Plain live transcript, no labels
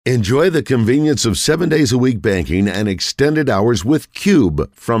Enjoy the convenience of 7 days a week banking and extended hours with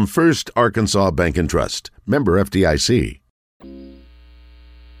Cube from First Arkansas Bank and Trust. Member FDIC.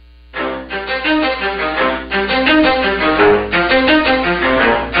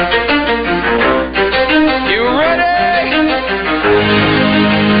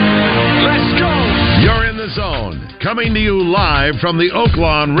 Coming to you live from the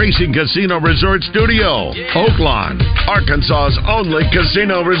Oaklawn Racing Casino Resort Studio. Oaklawn, Arkansas's only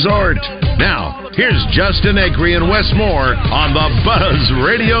casino resort. Now, here's Justin Acree and Wes Moore on the Buzz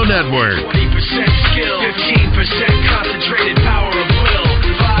Radio Network. 20% skill, 15% concentrated power of will,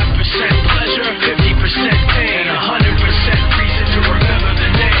 5% pleasure, 50% pain, 100% reason to remember the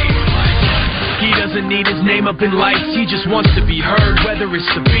name. He doesn't need his name up in lights, he just wants to be heard, whether it's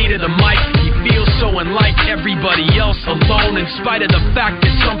the beat of the mic. Feels so unlike everybody else, alone in spite of the fact that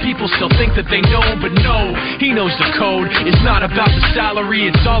some people still think that they know, but no, he knows the code. It's not about the salary,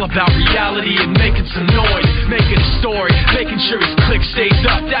 it's all about reality and making some noise, making a story, making sure his click stays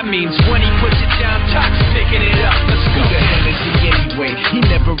up. That means when he puts it down, Todd's picking it up. Let's go. Who the hell is he anyway? He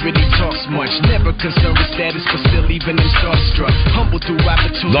never really talks much, never concerned with status, but still even in starstruck, humble through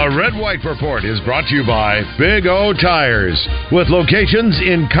opportunity. The Red White Report is brought to you by Big O Tires, with locations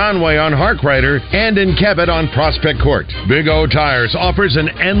in Conway on Harkrite and in Cabot on Prospect Court. Big O Tires offers an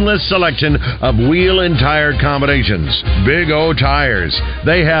endless selection of wheel and tire combinations. Big O Tires.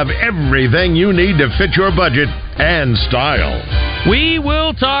 They have everything you need to fit your budget and style. We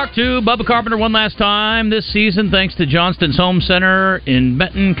will talk to Bubba Carpenter one last time this season, thanks to Johnston's Home Center in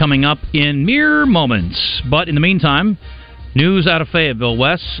Benton, coming up in mere moments. But in the meantime, news out of Fayetteville,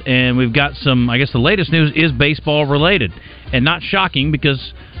 Wes, and we've got some, I guess the latest news is baseball related. And not shocking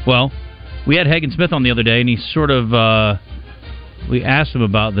because, well, we had Hagen Smith on the other day, and he sort of, we asked him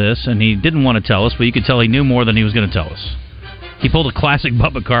about this, and he didn't want to tell us, but you could tell he knew more than he was going to tell us. He pulled a classic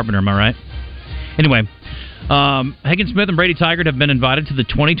Bubba Carpenter, am I right? Anyway, Hagen Smith and Brady Tygart have been invited to the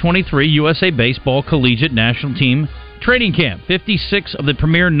 2023 USA Baseball Collegiate National Team Training Camp. 56 of the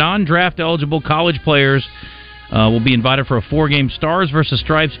premier non-draft eligible college players will be invited for a 4-game Stars vs.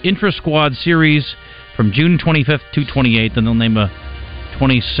 Stripes intra-squad series from June 25th to 28th, and they'll name a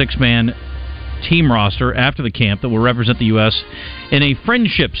 26-man team roster after the camp that will represent the U.S. in a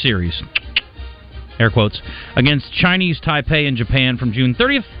friendship series, air quotes, against Chinese Taipei and Japan from June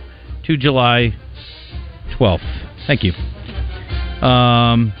 30th to July 12th. Thank you.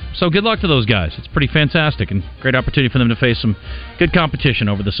 So good luck to those guys. It's pretty fantastic and great opportunity for them to face some good competition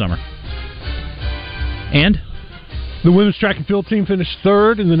over the summer. And the women's track and field team finished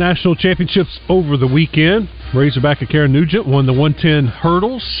third in the national championships over the weekend. Razorback Karen Nugent won the 110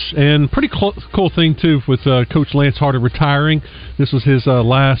 hurdles, and pretty cool thing, too, with Coach Lance Harder retiring. This was his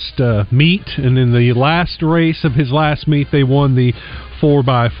last meet, and in the last race of his last meet, they won the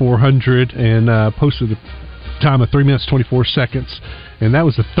 4x400 and posted a time of 3 minutes, 24 seconds, and that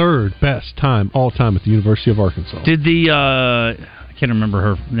was the third best time all time at the University of Arkansas. Did the, I can't remember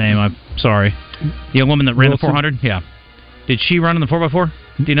her name, I'm sorry, the young woman that ran Wilson. The 400? Yeah. Did she run in the 4x4?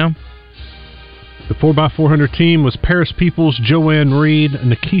 Do you know? The 4x400 team was Paris Peoples, Joanne Reed,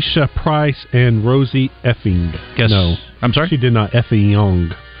 Nikisha Price, and Rosie Effing. No. I'm sorry? She did not. Effing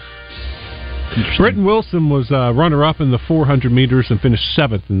Young. Britton Wilson was runner-up in the 400 meters and finished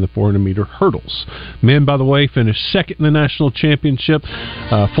 7th in the 400-meter hurdles. Men, by the way, finished 2nd in the national championship.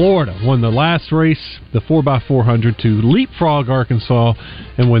 Florida won the last race, the 4x400, to leapfrog Arkansas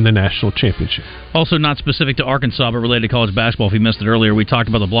and win the national championship. Also not specific to Arkansas, but related to college basketball. If you missed it earlier, we talked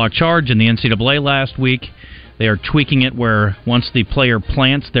about the block charge in the NCAA last week. They are tweaking it where once the player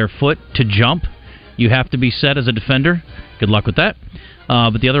plants their foot to jump, you have to be set as a defender. Good luck with that.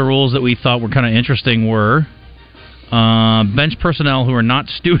 But the other rules that we thought were kind of interesting were bench personnel who are not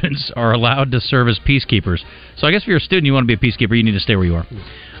students are allowed to serve as peacekeepers. So I guess if you're a student, you want to be a peacekeeper, you need to stay where you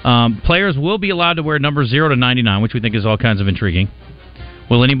are. Players will be allowed to wear numbers 0 to 99, which we think is all kinds of intriguing.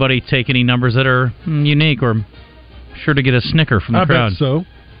 Will anybody take any numbers that are unique or sure to get a snicker from the crowd? I bet so.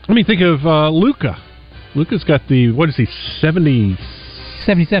 I mean, think of Luka. Luka's got the, what is he, 77?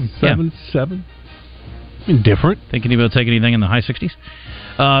 77? I mean, different. Think anybody will take anything in the high 60s?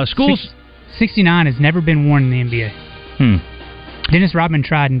 Schools... 69 has never been worn in the NBA. Dennis Rodman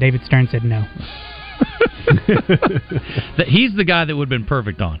tried, and David Stern said no. He's the guy that would have been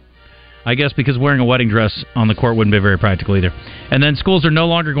perfect on. I guess because wearing a wedding dress on the court wouldn't be very practical either. And then schools are no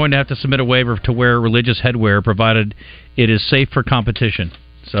longer going to have to submit a waiver to wear religious headwear, provided it is safe for competition.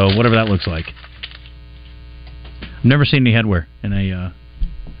 So whatever that looks like. I've never seen any headwear in a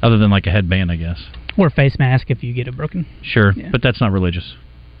other than like a headband, I guess. Or a face mask if you get it broken. Sure, yeah. But that's not religious.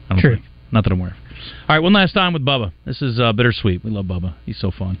 I don't True. think. Not that I'm aware of. All right, one last time with Bubba. This is bittersweet. We love Bubba. He's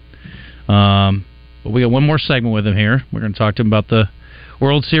so fun. But we got one more segment with him here. We're going to talk to him about the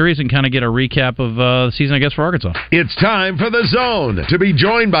World Series and kind of get a recap of the season, I guess, for Arkansas. It's time for The Zone, to be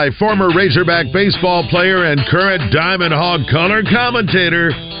joined by former Razorback baseball player and current Diamond Hog color commentator,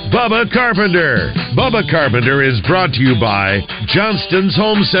 Bubba Carpenter. Bubba Carpenter is brought to you by Johnston's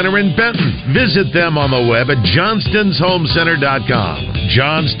Home Center in Benton. Visit them on the web at johnstonsHomeCenter.com.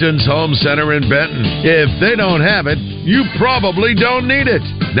 Johnston's Home Center in Benton. If they don't have it, you probably don't need it.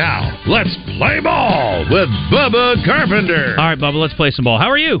 Now, let's play ball with Bubba Carpenter. All right, Bubba, let's play some ball. How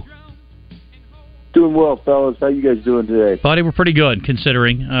are you? Doing well, fellas. How you guys doing today? Buddy, we're pretty good,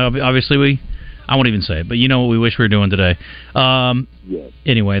 considering. Obviously, I won't even say it, but you know what we wish we were doing today. Yes.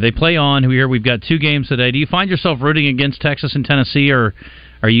 Anyway, they play on. We've got 2 games today. Do you find yourself rooting against Texas and Tennessee, or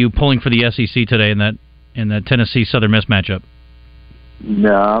are you pulling for the SEC today in that Tennessee-Southern Miss matchup?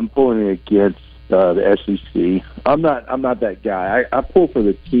 No, I'm pulling against the SEC. I'm not that guy. I pull for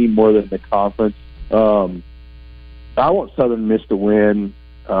the team more than the conference. I want Southern Miss to win.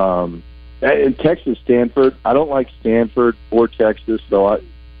 In Texas, Stanford, I don't like Stanford or Texas, so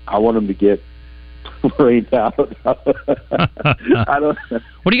I want them to get rained out. I don't.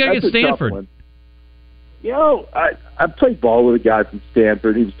 What do you got against Stanford? You know, I played ball with a guy from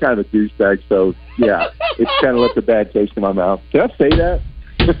Stanford. He was kind of a douchebag, so yeah, it's kind of left a bad taste in my mouth. Can I say that?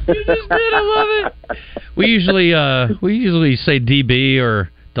 You just did. I love it. We usually say DB or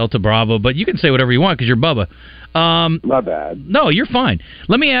Delta Bravo, but you can say whatever you want because you're Bubba. My bad. No, you're fine.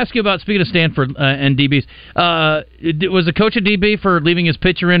 Let me ask you about, speaking of Stanford and DBs, was the coach a DB for leaving his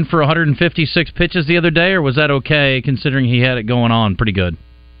pitcher in for 156 pitches the other day, or was that okay considering he had it going on pretty good?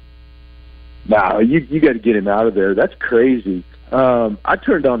 No, you got to get him out of there. That's crazy. I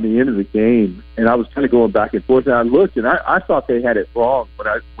turned on the end of the game, and I was kind of going back and forth, and I looked, and I thought they had it wrong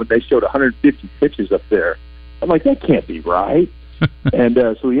when they showed 150 pitches up there. I'm like, that can't be right. And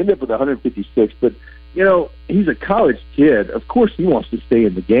so we ended up with 156. But, you know, he's a college kid. Of course he wants to stay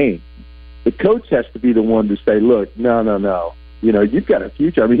in the game. The coach has to be the one to say, look, no. You know, you've got a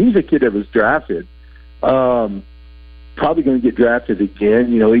future. I mean, he's a kid that was drafted. Probably going to get drafted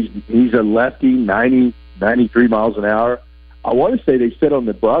again. You know, he's a lefty, 93 miles an hour. I want to say they said on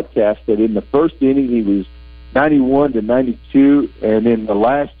the broadcast that in the first inning he was 91 to 92, and in the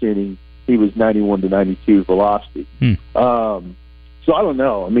last inning he was 91 to 92 velocity. So I don't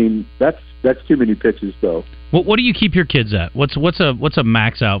know. I mean, that's too many pitches, though. What do you keep your kids at? What's a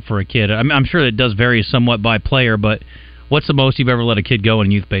max out for a kid? I'm sure it does vary somewhat by player, but what's the most you've ever let a kid go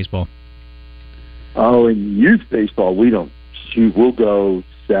in youth baseball? Oh, in youth baseball, we don't shoot. We'll go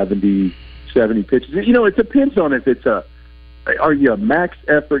 70 pitches. You know, it depends on if it's are you a max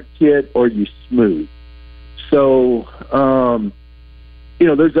effort kid or are you smooth? So, you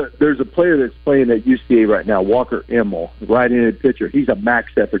know, there's a player that's playing at UCA right now, Walker Emmel, right-handed pitcher. He's a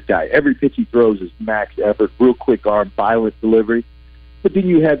max effort guy. Every pitch he throws is max effort, real quick arm, violent delivery. But then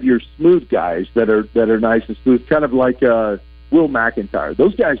you have your smooth guys that are nice and smooth, kind of like Will McIntyre.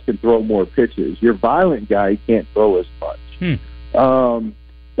 Those guys can throw more pitches. Your violent guy can't throw as much. The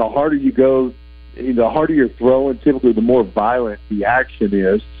harder you go, the harder you're throwing, typically the more violent the action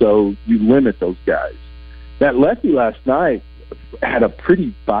is, so you limit those guys. That lefty last night had a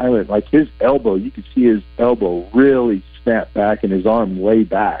pretty violent, like his elbow, you could see his elbow really snap back and his arm lay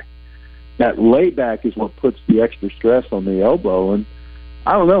back. That lay back is what puts the extra stress on the elbow, and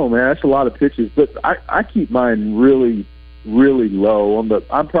I don't know, man, that's a lot of pitches, but I keep mine really, really low.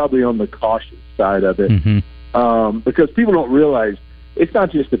 I'm probably on the cautious side of it, because people don't realize it's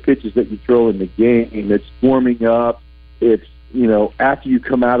not just the pitches that you throw in the game. It's warming up. It's, you know, after you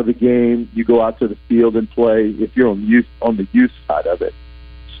come out of the game, you go out to the field and play if you're on the youth side of it.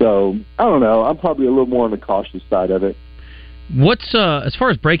 So, I don't know. I'm probably a little more on the cautious side of it. What's as far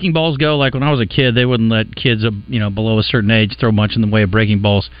as breaking balls go, like when I was a kid, they wouldn't let kids below a certain age throw much in the way of breaking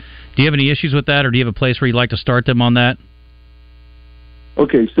balls. Do you have any issues with that, or do you have a place where you'd like to start them on that?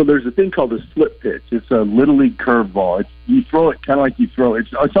 Okay, so there's a thing called a slip pitch. It's a Little League curveball. You throw it kind of like you throw it.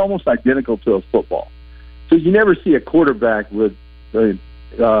 It's almost identical to a football. So you never see a quarterback with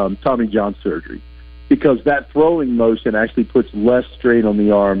Tommy John surgery, because that throwing motion actually puts less strain on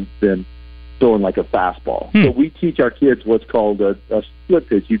the arm than throwing like a fastball. So we teach our kids what's called a split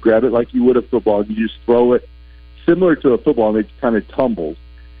pitch. You grab it like you would a football, and you just throw it similar to a football, and it kind of tumbles.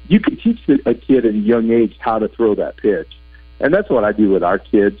 You can teach a kid at a young age how to throw that pitch. And that's what I do with our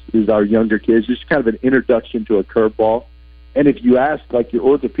kids, is our younger kids, just kind of an introduction to a curveball. And if you ask, like, your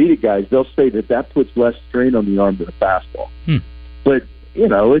orthopedic guys, they'll say that puts less strain on the arm than a fastball. But, you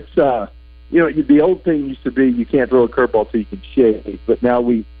know, it's, the old thing used to be you can't throw a curveball till you can shake. But now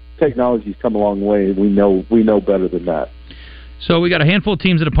we technology's come a long way. We know better than that. So we got a handful of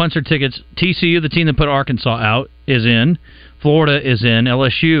teams that have punched their tickets. TCU, the team that put Arkansas out, is in. Florida is in.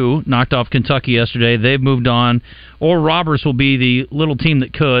 LSU knocked off Kentucky yesterday. They've moved on. Oral Roberts will be the little team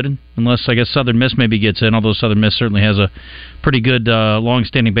that could, unless I guess Southern Miss maybe gets in, although Southern Miss certainly has a pretty good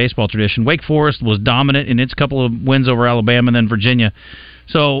long-standing baseball tradition. Wake Forest was dominant in its couple of wins over Alabama and then Virginia.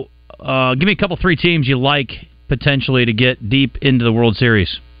 So give me a couple, 3 teams you like potentially to get deep into the World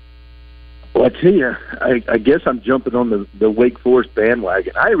Series. Well, I tell you, I guess I'm jumping on the Wake Forest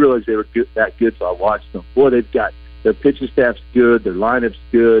bandwagon. I didn't realize they were that good, so I watched them. Boy, they've got their pitching staff's good, their lineup's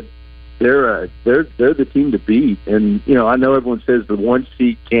good. They're the team to beat. And I know everyone says the 1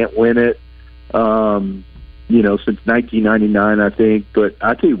 seed can't win it. Since 1999, I think. But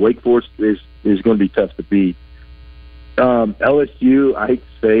I tell you, Wake Forest is going to be tough to beat. LSU, I hate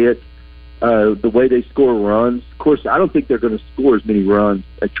to say it. The way they score runs, of course, I don't think they're going to score as many runs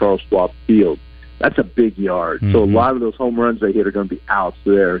at Charles Schwab Field. That's a big yard. So a lot of those home runs they hit are going to be outs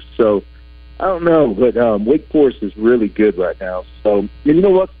there. So I don't know, but Wake Forest is really good right now. So, and you know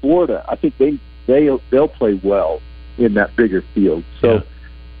what, Florida, I think they'll play well in that bigger field. So,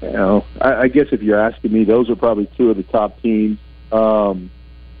 I guess if you're asking me, those are probably 2 of the top teams.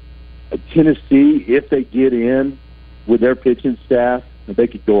 Tennessee, if they get in with their pitching staff, they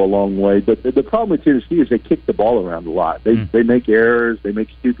could go a long way. But the problem with Tennessee is they kick the ball around a lot. They make errors. They make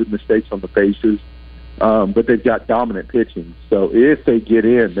stupid mistakes on the bases. But they've got dominant pitching. So if they get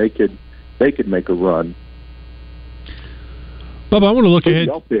in, they could make a run. Bubba, I want to look ahead.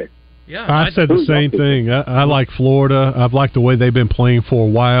 Y'all pick? Yeah, I said the same thing. I like Florida. I've liked the way they've been playing for a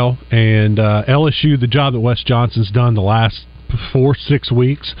while. And LSU, the job that Wes Johnson's done the last 4-6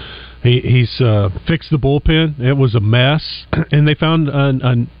 weeks, he's fixed the bullpen. It was a mess. And they found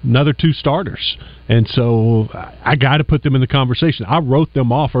another 2 starters. And so I got to put them in the conversation. I wrote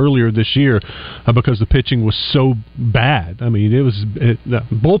them off earlier this year because the pitching was so bad. I mean, the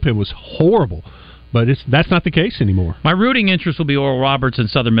bullpen was horrible. But that's not the case anymore. My rooting interest will be Oral Roberts and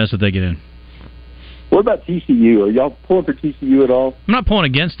Southern Miss if they get in. What about TCU? Are y'all pulling for TCU at all? I'm not pulling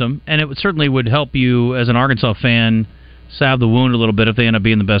against them, and it certainly would help you as an Arkansas fan salve the wound a little bit if they end up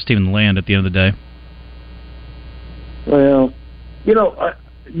being the best team in the land at the end of the day. Well,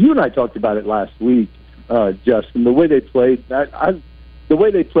 you and I talked about it last week, Justin. The way they played, the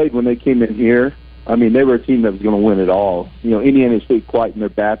way they played when they came in here, I mean, they were a team that was going to win it all. Indiana State quieting their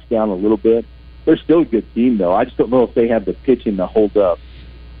bats down a little bit. They're still a good team, though. I just don't know if they have the pitching to hold up.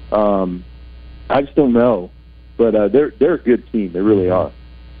 I just don't know. But they're a good team. They really are.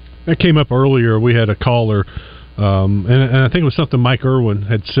 That came up earlier. We had a caller, and I think it was something Mike Irwin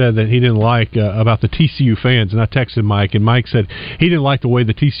had said that he didn't like about the TCU fans. And I texted Mike, and Mike said he didn't like the way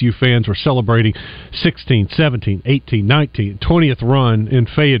the TCU fans were celebrating 16, 17, 18, 19, 20th run in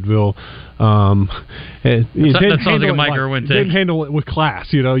Fayetteville. That sounds like a Mike Irwin thing. Didn't handle it with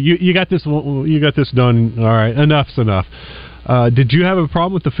class. You got this done. All right, enough's enough. Did you have a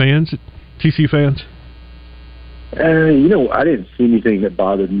problem with the fans, TCU fans? I didn't see anything that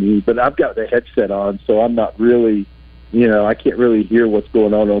bothered me, but I've got the headset on, so I'm not really, I can't really hear what's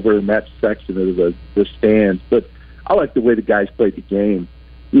going on over in that section of the stands. But I like the way the guys played the game.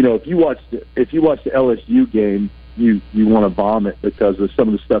 If you watch the LSU game, you want to vomit because of some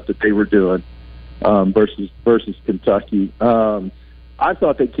of the stuff that they were doing versus Kentucky. I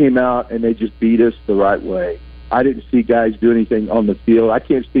thought they came out and they just beat us the right way. I didn't see guys do anything on the field. I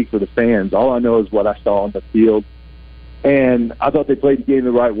can't speak for the fans. All I know is what I saw on the field. And I thought they played the game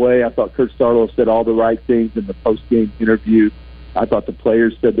the right way. I thought Kurt Startle said all the right things in the post-game interview. I thought the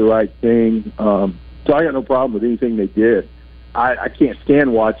players said the right thing. So I got no problem with anything they did. I can't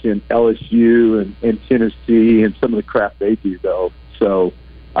stand watching LSU and Tennessee and some of the crap they do, though. So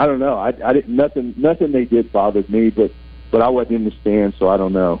I don't know. I didn't nothing they did bothered me, but I wasn't in the stand, so I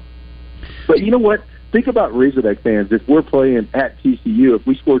don't know. But you know what? Think about Razorback fans. If we're playing at TCU, if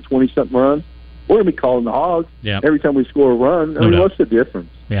we score 20-something runs, we're going to be calling the Hogs every time we score a run. I mean, what's the difference?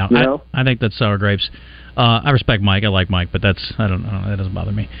 Yeah, I think that's sour grapes. I respect Mike. I like Mike, but I don't know. That doesn't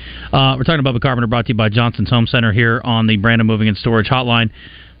bother me. We're talking about Bubba Carpenter, brought to you by Johnson's Home Center here on the Brandon Moving and Storage Hotline.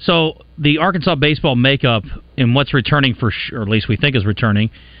 So the Arkansas baseball makeup and what's returning or at least we think is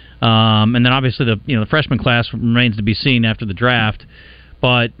returning, and then obviously the freshman class remains to be seen after the draft.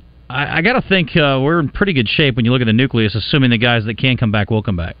 But I got to think we're in pretty good shape when you look at the nucleus, assuming the guys that can come back will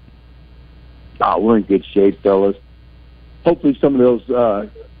come back. We're in good shape, fellas. Hopefully some of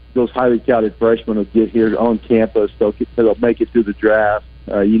those highly touted freshmen will get here on campus. They'll make it through the draft.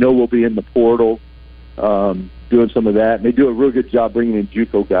 We'll be in the portal doing some of that. And they do a real good job bringing in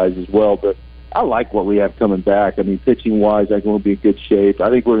JUCO guys as well. But I like what we have coming back. I mean, pitching-wise, I think we'll be in good shape. I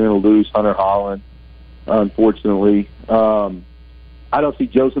think we're going to lose Hunter Holland, unfortunately. I don't see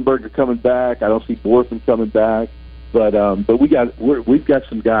Josenberger coming back. I don't see Borfin coming back. But we've got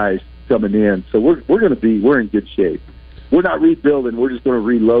some guys coming in, so we're in good shape. We're not rebuilding. We're just going to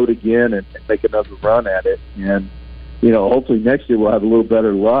reload again and make another run at it. And hopefully next year we'll have a little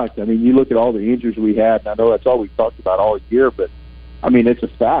better luck. I mean, you look at all the injuries we had, and I know that's all we've talked about all year, but I mean it's a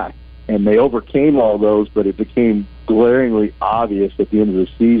fact. And they overcame all those, but it became glaringly obvious at the end of the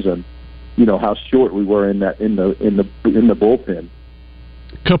season, how short we were in the bullpen.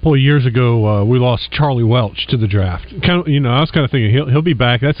 A couple of years ago, we lost Charlie Welch to the draft. I was kind of thinking he'll be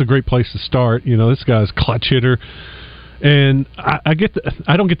back. That's a great place to start. This guy's a clutch hitter, and I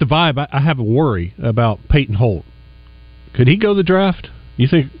don't get the vibe. I have a worry about Peyton Holt. Could he go to the draft? You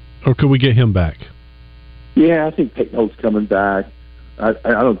think, or could we get him back? Yeah, I think Peyton Holt's coming back. I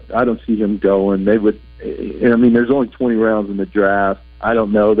don't see him going. They would. I mean, there's only 20 rounds in the draft. I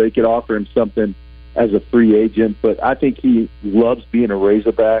don't know. They could offer him something as a free agent, but I think he loves being a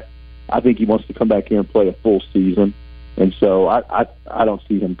Razorback. I think he wants to come back here and play a full season, and so I don't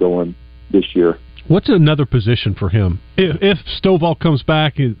see him going this year. What's another position for him? If Stovall comes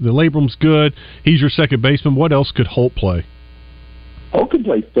back, the labrum's good, he's your second baseman, what else could Holt play? Holt could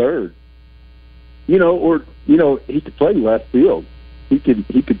play third. He could play left field. He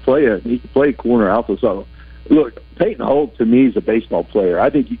could play a corner outfield. So, look, Peyton Holt to me is a baseball player. I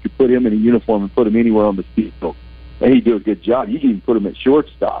think you could put him in a uniform and put him anywhere on the field, and he'd do a good job. You can even put him at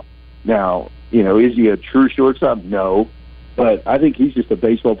shortstop. Now, is he a true shortstop? No, but I think he's just a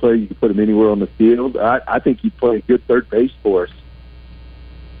baseball player. You can put him anywhere on the field. I think he'd play a good third base for us.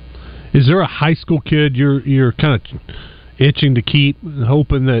 Is there a high school kid you're kind of itching to keep,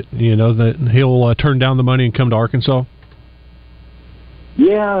 hoping that that he'll turn down the money and come to Arkansas?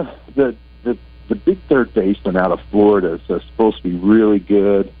 Yeah, the big third baseman out of Florida is supposed to be really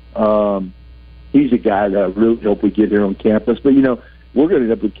good. He's a guy that I really hope we get here on campus. But we're going to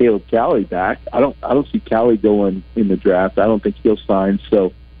end up with Caleb Cali back. I don't see Cali going in the draft. I don't think he'll sign.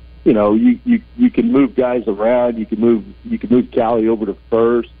 So, you can move guys around. You can move Cali over to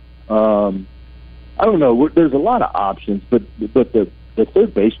first. I don't know. There's a lot of options, but the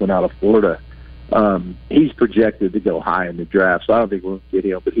third baseman out of Florida. He's projected to go high in the draft, so I don't think we'll get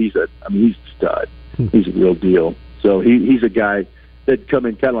him. But he's a stud. He's a real deal. So he's a guy that'd come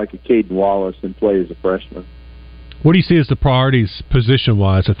in kind of like a Caden Wallace and play as a freshman. What do you see as the priorities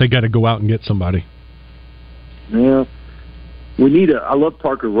position-wise if they got to go out and get somebody? Yeah, we need I love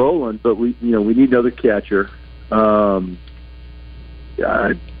Parker Rowland, but we need another catcher. I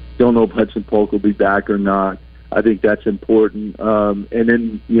don't know if Hudson Polk will be back or not. I think that's important. And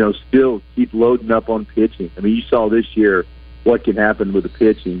then, still keep loading up on pitching. I mean, you saw this year what can happen with the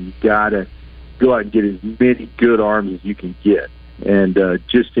pitching. You got to go out and get as many good arms as you can get. And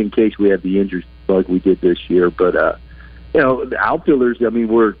just in case we have the injuries like we did this year. But, the outfielders, I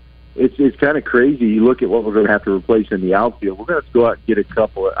mean, it's kind of crazy. You look at what we're going to have to replace in the outfield. We're going to have to go out and get a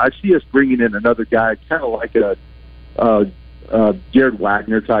couple. I see us bringing in another guy, kind of like a Jared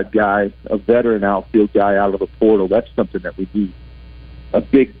Wagner type guy, a veteran outfield guy out of the portal. That's something that we need. A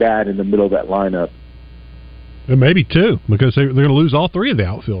big bat in the middle of that lineup. And maybe two, because they're going to lose all three of the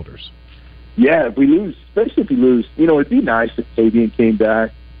outfielders. Yeah, especially if we lose, it'd be nice if Tavian came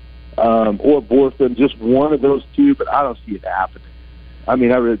back, or Borfin, just one of those two, but I don't see it happening. I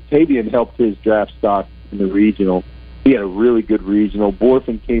mean, Tavian helped his draft stock in the regional. He had a really good regional.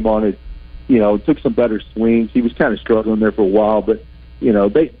 Borfin came on it. Took some better swings. He was kind of struggling there for a while, but,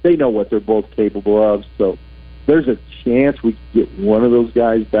 they know what they're both capable of. So there's a chance we could get one of those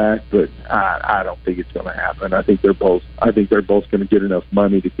guys back, but I don't think it's going to happen. I think they're both going to get enough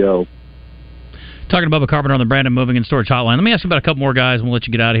money to go. Talking to Bubba Carpenter on the Brandon Moving and Storage Hotline. Let me ask you about a couple more guys, and we'll let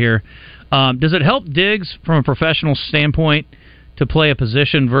you get out of here. Does it help Diggs from a professional standpoint to play a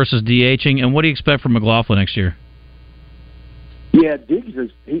position versus DHing, and what do you expect from McLaughlin next year? Yeah,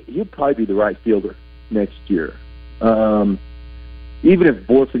 Diggs he'll probably be the right fielder next year. Even if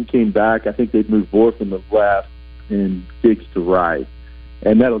Borfin came back, I think they'd move Borfin to left and Diggs to right,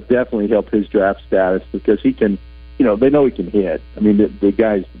 and that'll definitely help his draft status because he can. They know he can hit. I mean, the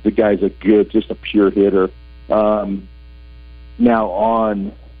guy's a good, just a pure hitter. Now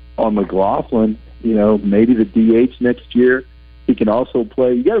on McLaughlin, maybe the DH next year. He can also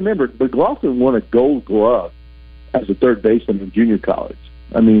play. You got to remember, McLaughlin won a Gold Glove as a third baseman in junior college.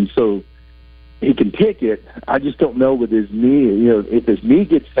 I mean, so he can pick it. I just don't know with his knee. If his knee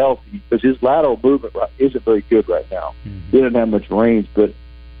gets healthy, because his lateral movement isn't very good right now. Mm-hmm. He doesn't have much range, but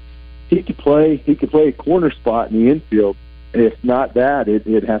he could play a corner spot in the infield. if not that,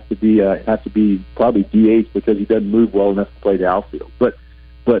 it has to be probably DH because he doesn't move well enough to play the outfield. But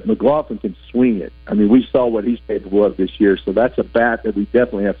McLaughlin can swing it. I mean, we saw what he's capable of this year, so that's a bat that we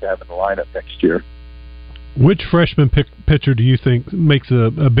definitely have to have in the lineup next year. Which freshman pitcher do you think makes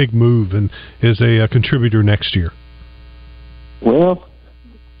a big move and is a contributor next year? Well,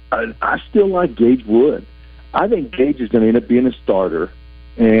 I still like Gage Wood. I think Gage is going to end up being a starter,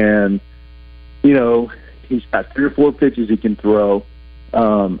 and he's got 3 or 4 pitches he can throw.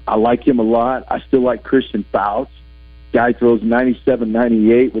 I like him a lot. I still like Christian Fouts. Guy throws 97,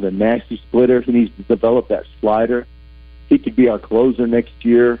 98 with a nasty splitter. He needs to develop that slider. He could be our closer next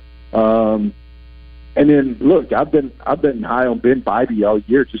year. And then look, I've been high on Ben Bybee all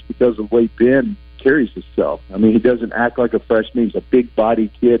year just because of the way Ben carries himself. I mean, he doesn't act like a freshman. He's a big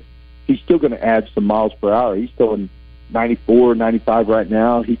body kid. He's still going to add some miles per hour. He's throwing 94, 95 right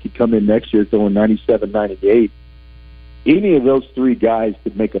now. He could come in next year throwing 97, 98. Any of those 3 guys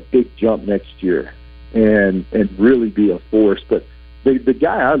could make a big jump next year and really be a force. But the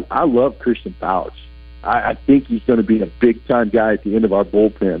guy, I love Christian Fouts. I think he's going to be a big-time guy at the end of our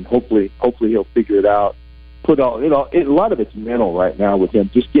bullpen. Hopefully he'll figure it out. A lot of it's mental right now with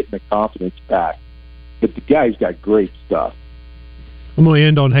him, just getting the confidence back. But the guy's got great stuff. I'm going to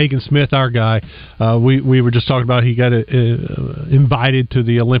end on Hagen Smith, our guy. We were just talking about he got invited to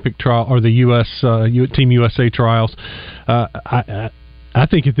the Olympic trial or the U.S. Team USA trials. I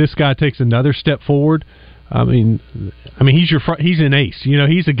think if this guy takes another step forward, I mean, he's an ace.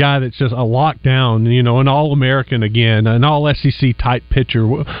 He's a guy that's just a lockdown. An All-American again, an All-SEC type pitcher.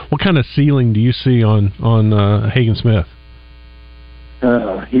 What kind of ceiling do you see on Hagen Smith?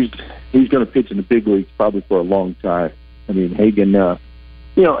 He's going to pitch in the big leagues probably for a long time. I mean, Hagen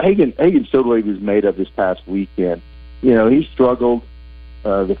showed what he was made of this past weekend. He struggled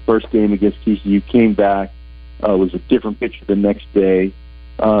the first game against TCU, came back, was a different pitcher the next day.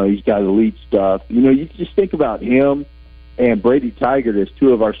 He's got elite stuff. You just think about him and Brady Tigert as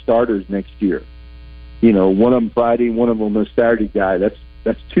 2 of our starters next year. One of them Friday, one of them a Saturday guy.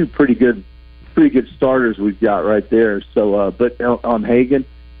 That's 2 pretty good starters we've got right there. So, but on Hagen,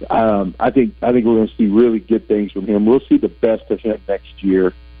 I think we're going to see really good things from him. We'll see the best of him next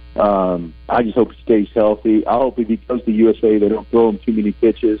year. I just hope he stays healthy. I hope if he goes to USA, they don't throw him too many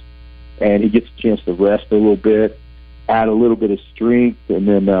pitches, and he gets a chance to rest a little bit, add a little bit of strength, and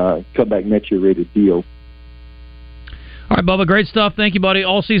then come back next year ready to deal. All right, Bubba, great stuff. Thank you, buddy.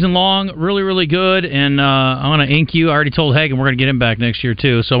 All season long, really, really good. And I want to ink you. I already told Hagen we're going to get him back next year,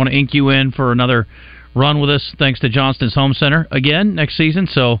 too. So I want to ink you in for another run with us, thanks to Johnston's Home Center again next season.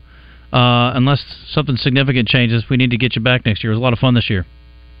 So unless something significant changes, we need to get you back next year. It was a lot of fun this year.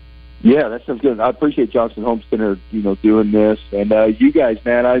 Yeah, that sounds good. I appreciate Johnston Home Center, doing this. And you guys,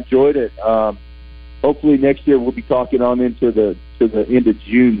 man, I enjoyed it. Hopefully next year we'll be talking on into the end of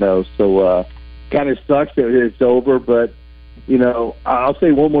June, though. So kind of sucks that it's over, but I'll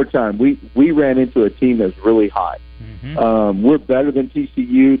say one more time, we ran into a team that's really hot. Mm-hmm. We're better than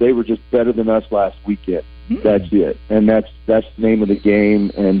TCU. They were just better than us last weekend. Mm-hmm. That's it, and that's the name of the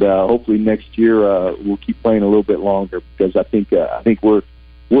game. And hopefully next year we'll keep playing a little bit longer because I think we're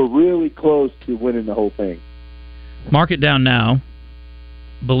really close to winning the whole thing. Mark it down now.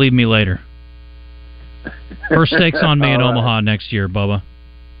 Believe me later. First stakes on me in Omaha next year, Bubba.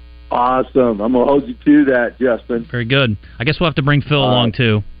 Awesome. I'm going to hold you to that, Justin. Very good. I guess we'll have to bring Phil along,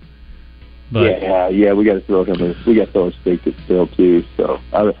 too. But yeah, we got to throw him. We got to throw a stake at Phil, too. So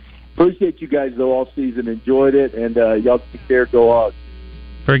I appreciate you guys, though, all season. Enjoyed it, and y'all take care. Go out.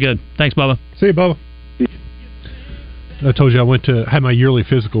 Very good. Thanks, Bubba. See you, Bubba. I told you I had my yearly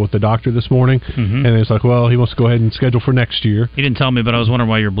physical with the doctor this morning, and it's like, well, he wants to go ahead and schedule for next year. He didn't tell me, but I was wondering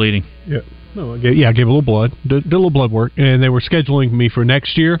why you're bleeding. Yeah. No, I gave a little blood, did a little blood work, and they were scheduling me for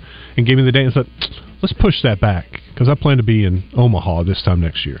next year and gave me the date and said, let's push that back because I plan to be in Omaha this time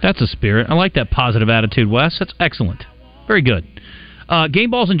next year. That's a spirit. I like that positive attitude, Wes. That's excellent. Very good. Game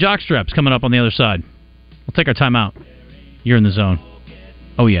balls and jock straps coming up on the other side. We'll take our time out. You're in the zone.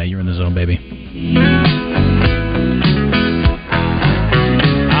 Oh, yeah, you're in the zone, baby.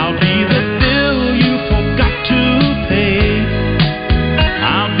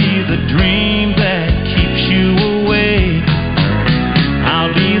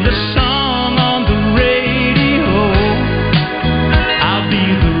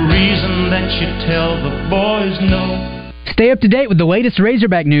 Stay up to date with the latest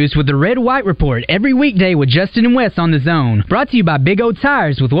Razorback news with the Red White Report every weekday with Justin and Wes on The Zone. Brought to you by Big O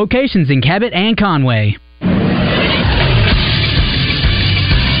Tires with locations in Cabot and Conway.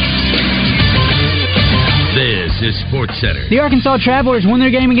 This Texas Sports Center. The Arkansas Travelers won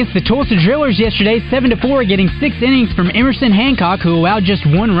their game against the Tulsa Drillers yesterday 7-4, getting 6 innings from Emerson Hancock, who allowed just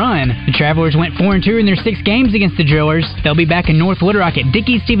 1 run. The Travelers went 4-2 in their 6 games against the Drillers. They'll be back in North Little Rock at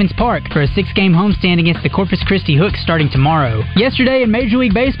Dickey Stevens Park for a 6-game homestand against the Corpus Christi Hooks starting tomorrow. Yesterday in Major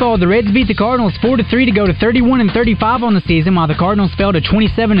League Baseball, the Reds beat the Cardinals 4-3 to go to 31-35 on the season, while the Cardinals fell to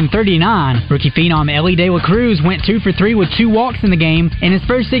 27-39. Rookie phenom Ellie De La Cruz went 2 for 3 with 2 walks in the game. In his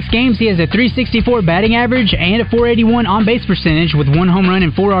first 6 games, he has a .364 batting average and a .481 on-base percentage with 1 home run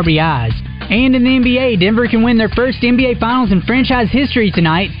and 4 RBIs. And in the NBA, Denver can win their first NBA Finals in franchise history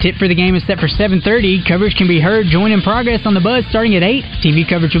tonight. Tip for the game is set for 7:30. Coverage can be heard. Join in progress on The Buzz starting at 8. TV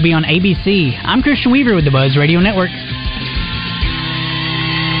coverage will be on ABC. I'm Christian Weaver with The Buzz Radio Network.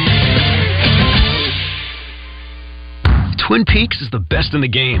 Twin Peaks is the best in the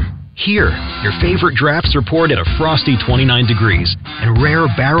game. Here, your favorite drafts are poured at a frosty 29 degrees, and rare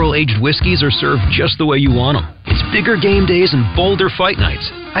barrel-aged whiskeys are served just the way you want them. It's bigger game days and bolder fight nights.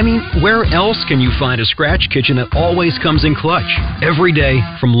 I mean, where else can you find a scratch kitchen that always comes in clutch? Every day,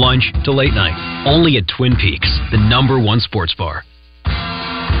 from lunch to late night. Only at Twin Peaks, the #1 sports bar.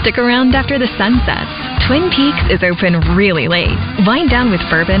 Stick around after the sun sets. Twin Peaks is open really late. Wind down with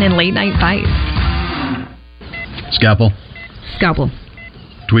bourbon and late-night bites. Scalpel. Scalpel.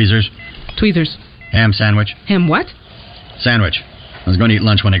 Tweezers. Tweezers. Ham sandwich. Ham what? Sandwich. I was going to eat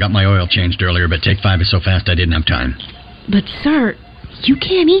lunch when I got my oil changed earlier, but Take 5 is so fast I didn't have time. But, sir, you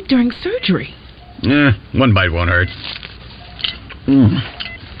can't eat during surgery. 1 bite won't hurt.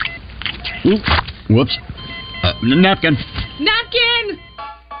 Whoops. Napkin. Napkin!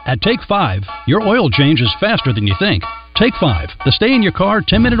 At Take 5, your oil change is faster than you think. Take 5, the stay-in-your-car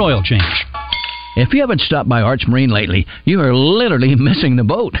 10-minute oil change. If you haven't stopped by Arch Marine lately, you are literally missing the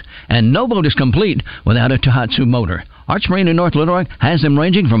boat. And no boat is complete without a Tohatsu motor. Arch Marine in North Little Rock has them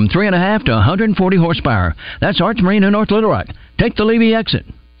ranging from 3.5 to 140 horsepower. That's Arch Marine in North Little Rock. Take the Levy exit.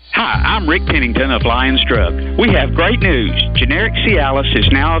 Hi, I'm Rick Pennington of Lions Drug. We have great news. Generic Cialis is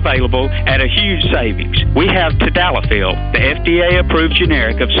now available at a huge savings. We have Tadalafil, the FDA-approved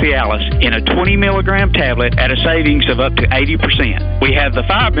generic of Cialis, in a 20-milligram tablet at a savings of up to 80%. We have the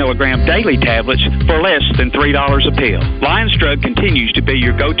 5-milligram daily tablets for less than $3 a pill. Lions Drug continues to be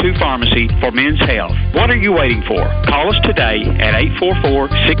your go-to pharmacy for men's health. What are you waiting for? Call us today at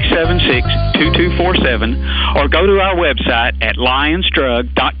 844-676-2247 or go to our website at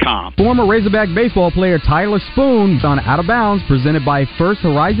lionsdrug.com. Former Razorback baseball player Tyler Spoon on Out of Bounds, presented by First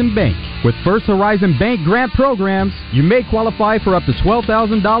Horizon Bank. With First Horizon Bank grant programs, you may qualify for up to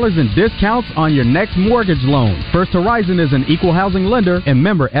 $12,000 in discounts on your next mortgage loan. First Horizon is an equal housing lender and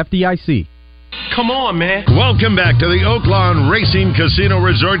member FDIC. Come on, man. Welcome back to the Oaklawn Racing Casino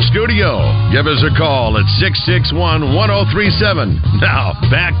Resort Studio. Give us a call at 661-1037. Now,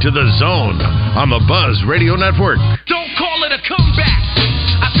 back to the Zone on the Buzz Radio Network. Don't call it a comeback.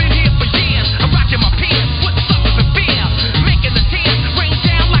 I've been here for years. I'm rocking my pants, putting suckers in fear, making the tears rain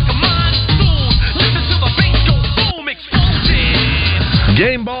down like a monsoon. Listen to the bass go boom, explosion.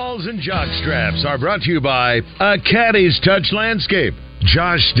 Game balls and jock straps are brought to you by A Caddy's Touch Landscape.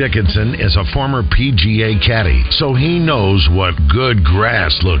 Josh Dickinson is a former PGA caddy, so he knows what good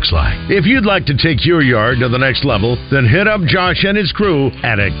grass looks like. If you'd like to take your yard to the next level, then hit up Josh and his crew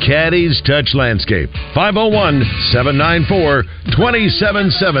at A Caddy's Touch Landscape.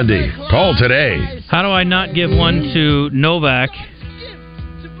 501-794-2770. Call today. How do I not give one to Novak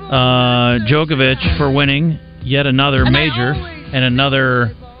Djokovic for winning yet another major and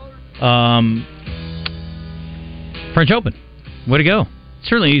another French Open? Way to go. It's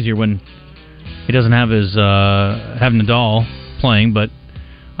certainly easier when he doesn't have his have Nadal playing, but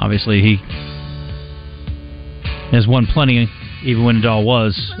obviously he has won plenty even when Nadal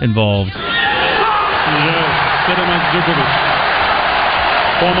was involved.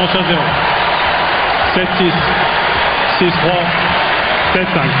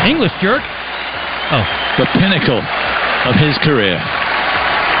 English jerk. Oh, the pinnacle of his career.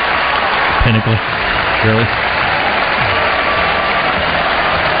 Pinnacle. Really?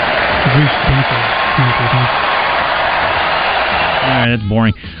 All right, that's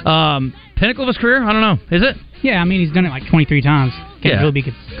boring. Pinnacle of his career? I don't know. Is it? Yeah, I mean, he's done it like 23 times. Can't really be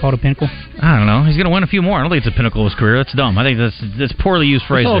called a pinnacle. I don't know. He's going to win a few more. I don't think it's a pinnacle of his career. That's dumb. I think that's poorly used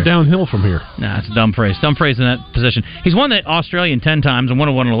phrase. It's all downhill from here. Nah, it's a dumb phrase. Dumb phrase in that position. He's won the Australian 10 times and won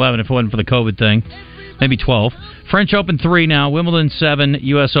 11 if it wasn't for the COVID thing. Maybe 12. French Open 3 now. Wimbledon 7.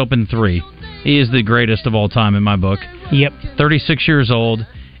 U.S. Open 3. He is the greatest of all time in my book. Yep. 36 years old.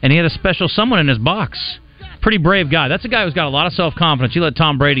 And he had a special someone in his box. Pretty brave guy. That's a guy who's got a lot of self-confidence. You let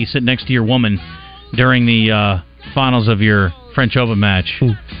Tom Brady sit next to your woman during the finals of your French Open match.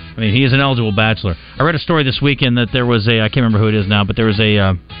 I mean, he is an eligible bachelor. I read a story this weekend that there was I can't remember who it is now, but there was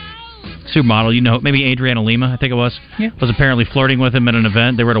a supermodel, maybe Adriana Lima, I think it was, was apparently flirting with him at an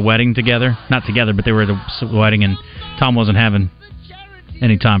event. They were at a wedding together. Not together, but they were at a wedding, and Tom wasn't having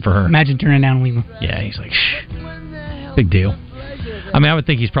any time for her. Imagine turning down Lima. Yeah, he's like, shh. Big deal. I mean, I would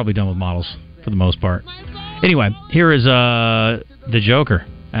think he's probably done with models for the most part. Anyway, here is the Joker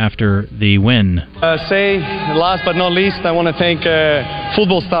after the win. Last but not least, I want to thank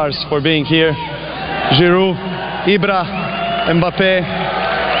football stars for being here. Giroud, Ibra, Mbappe,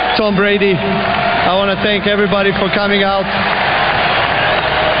 Tom Brady. I want to thank everybody for coming out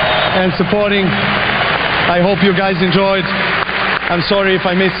and supporting. I hope you guys enjoyed. I'm sorry if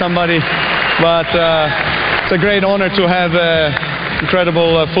I missed somebody, but it's a great honor to have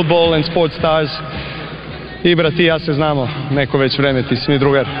incredible football and sports stars. Ibra, ti ja se znamo neko već vreme, ti si mi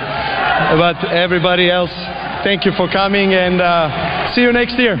drugar. But everybody else, thank you for coming, and see you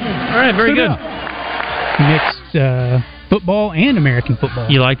next year. All right, very good. Mixed football and American football.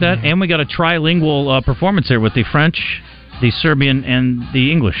 You like that? And we got a trilingual performance here with the French, the Serbian, and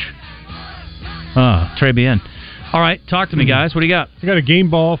the English. Très bien. All right, talk to me, guys. What do you got? I got a game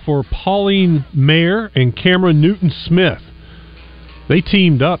ball for Pauline Mayer and Cameron Newton-Smith. They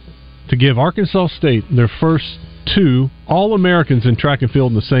teamed up to give Arkansas State their first 2 All-Americans in track and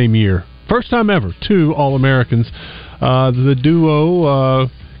field in the same year. First time ever, 2 All-Americans. The duo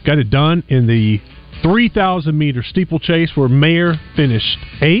got it done in the 3,000-meter steeplechase, where Mayer finished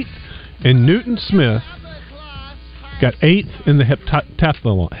 8th, and Newton-Smith got 8th in the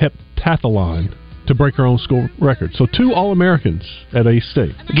heptathlon to break her own school record. So 2 All-Americans at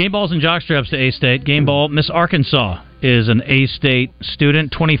A-State. Game balls and jockstraps to A-State. Game ball, Miss Arkansas is an A-State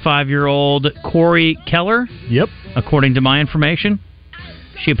student, 25-year-old Corey Keller. Yep. According to my information.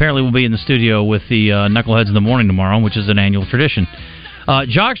 She apparently will be in the studio with the Knuckleheads in the Morning tomorrow, which is an annual tradition.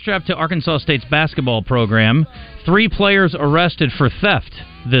 Jockstrap to Arkansas State's basketball program. 3 players arrested for theft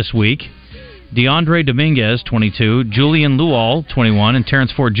this week. DeAndre Dominguez, 22, Julian Lual, 21, and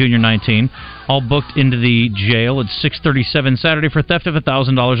Terrence Ford Jr., 19, all booked into the jail at 6:37 Saturday for theft of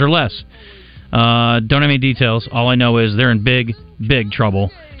 $1,000 or less. Don't have any details. All I know is they're in big, big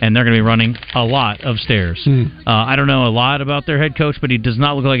trouble, and they're going to be running a lot of stairs. I don't know a lot about their head coach, but he does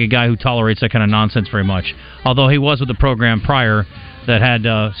not look like a guy who tolerates that kind of nonsense very much, although he was with the program prior that had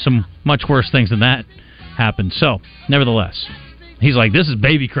some much worse things than that happen. So, nevertheless, he's like, this is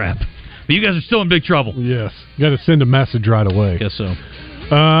baby crap. But you guys are still in big trouble. Yes. You got to send a message right away. Guess so.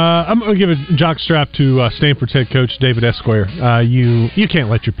 I'm going to give a jockstrap to Stanford's head coach, David Esquire. You can't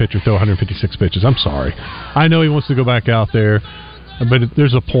let your pitcher throw 156 pitches. I'm sorry. I know he wants to go back out there, but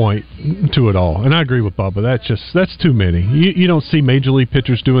there's a point to it all. And I agree with Bubba. That's too many. You don't see major league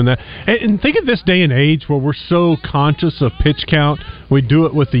pitchers doing that. And think of this day and age where we're so conscious of pitch count. We do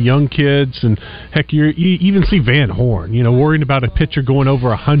it with the young kids. And, heck, you even see Van Horn, worrying about a pitcher going over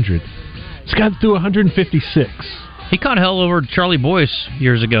 100. This guy threw 156. He caught hell over Charlie Boyce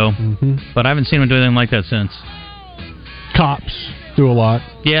years ago, but I haven't seen him do anything like that since. Cops threw a lot.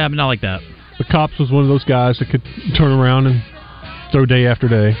 Yeah, but not like that. But Cops was one of those guys that could turn around and throw day after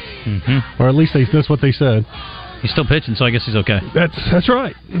day. Or at least that's what they said. He's still pitching, so I guess he's okay. That's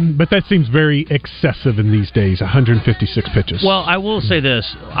right. But that seems very excessive in these days, 156 pitches. Well, I will say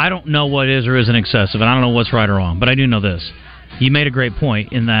this. I don't know what is or isn't excessive, and I don't know what's right or wrong, but I do know this. You made a great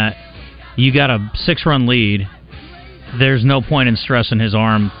point in that you got a 6-run lead. There's no point in stressing his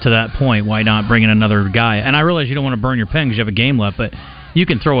arm to that point. Why not bring in another guy? And I realize you don't want to burn your pen because you have a game left, but you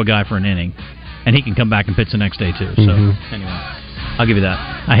can throw a guy for an inning, and he can come back and pitch the next day, too. So, anyway, I'll give you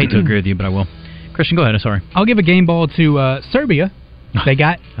that. I hate to agree with you, but I will. Christian, go ahead. Sorry. I'll give a game ball to Serbia. They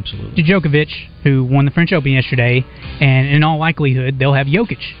got Djokovic, who won the French Open yesterday, and in all likelihood, they'll have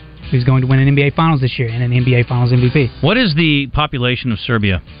Jokic, who's going to win an NBA Finals this year and an NBA Finals MVP. What is the population of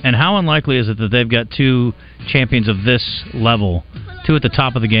Serbia, and how unlikely is it that they've got 2 champions of this level, 2 at the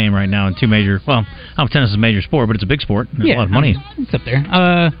top of the game right now, and 2 major? Well, I don't know if tennis is a major sport, but it's a big sport. There's a lot of money. It's up there.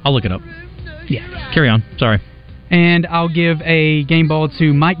 I'll look it up. Yeah. Carry on. Sorry. And I'll give a game ball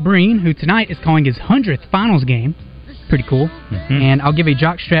to Mike Breen, who tonight is calling his 100th Finals game. Pretty cool. And I'll give a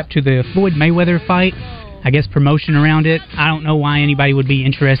jockstrap to the Floyd Mayweather fight. I guess promotion around it. I don't know why anybody would be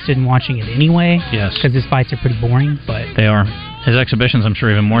interested in watching it anyway. Yes. Because his fights are pretty boring. But they are. His exhibitions, I'm sure,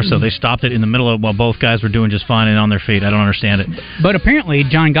 even more so. They stopped it in the middle of while both guys were doing just fine and on their feet. I don't understand it. But apparently,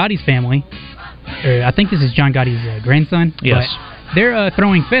 John Gotti's family, I think this is John Gotti's grandson. Yes. But they're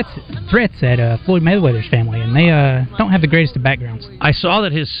throwing threats at Floyd Mayweather's family, and they don't have the greatest of backgrounds. I saw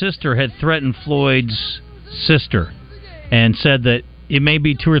that his sister had threatened Floyd's sister and said that it may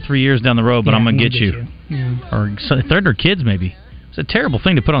be 2 or 3 years down the road, but I'm going to get you. or threatened her kids, maybe. It's a terrible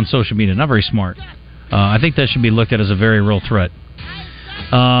thing to put on social media. Not very smart. I think that should be looked at as a very real threat.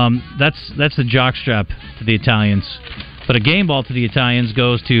 That's the jockstrap to the Italians. But a game ball to the Italians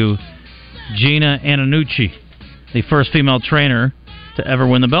goes to Gina Antonucci, the first female trainer to ever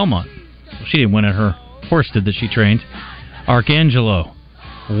win the Belmont. Well, she didn't win it. Her horse did that she trained. Arcangelo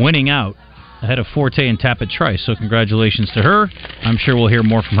winning out ahead of Forte and Tapit Trice. So congratulations to her. I'm sure we'll hear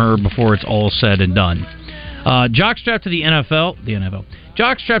more from her before it's all said and done. Jockstrap to the NFL.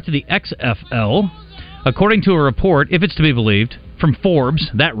 Jockstrap to the XFL. According to a report, if it's to be believed, from Forbes,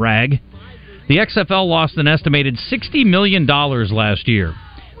 that rag, the XFL lost an estimated $60 million last year.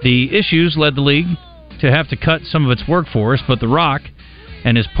 The issues led the league to have to cut some of its workforce, but The Rock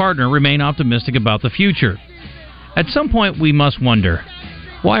and his partner remain optimistic about the future. At some point, we must wonder,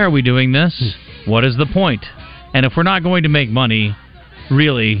 why are we doing this? What is the point? And if we're not going to make money,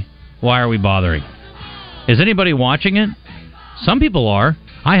 really, why are we bothering? Is anybody watching it? Some people are.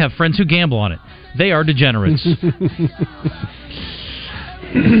 I have friends who gamble on it. They are degenerates.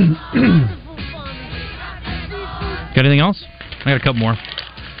 Got anything else? I got a couple more.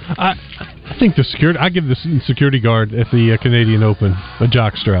 I think I give the security guard at the Canadian Open a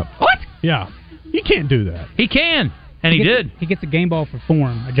jockstrap. What? Yeah. He can't do that. He can, and he did. He gets a game ball for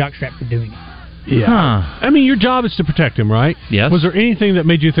form, a jockstrap for doing it. Yeah. Huh. I mean, your job is to protect him, right? Yes. Was there anything that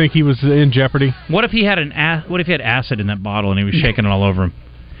made you think he was in jeopardy? What if he had acid in that bottle and he was shaking it all over him?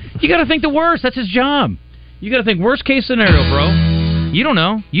 You got to think the worst. That's his job. You got to think worst case scenario, bro. You don't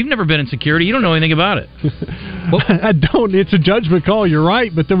know. You've never been in security. You don't know anything about it. I don't. It's a judgment call. You're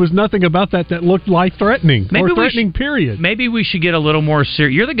right, but there was nothing about that looked life-threatening or threatening, period. Maybe we should get a little more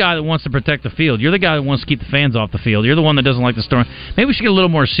serious. You're the guy that wants to protect the field. You're the guy that wants to keep the fans off the field. You're the one that doesn't like the storm. Maybe we should get a little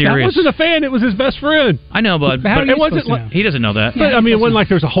more serious. That wasn't a fan. It was his best friend. I know, bud. But it wasn't. He doesn't know that. But, I mean, it wasn't like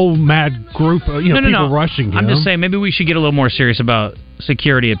there's a whole mad group of people rushing him. I'm just saying maybe we should get a little more serious about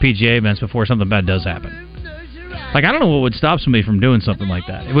security at PGA events before something bad does happen. Like, I don't know what would stop somebody from doing something like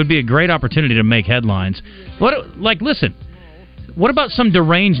that. It would be a great opportunity to make headlines. Listen, what about some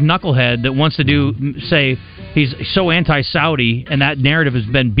deranged knucklehead that wants to do, say, he's so anti-Saudi and that narrative has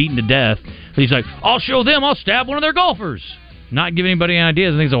been beaten to death, that he's like, I'll show them, I'll stab one of their golfers. Not giving anybody any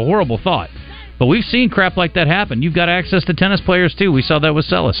ideas. I think it's a horrible thought. But we've seen crap like that happen. You've got access to tennis players, too. We saw that with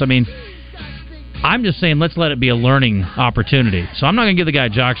Celis. I mean, I'm just saying let's let it be a learning opportunity. So I'm not going to give the guy a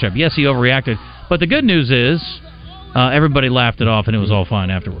jockstrap. Yes, he overreacted. But the good news is everybody laughed it off and it was all fine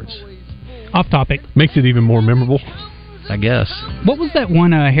afterwards. Off topic. Makes it even more memorable, I guess. What was that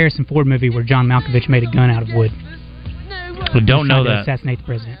one Harrison Ford movie where John Malkovich made a gun out of wood? I don't know that. To assassinate the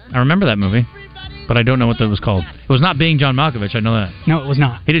president. I remember that movie, but I don't know what that was called. It was not Being John Malkovich, I know that. No, it was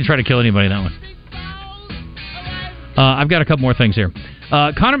not. He didn't try to kill anybody in that one. I've got a couple more things here.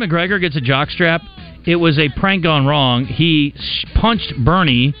 Conor McGregor gets a jockstrap. It was a prank gone wrong. He punched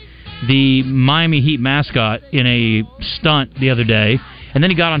Bernie, the Miami Heat mascot, in a stunt the other day, and then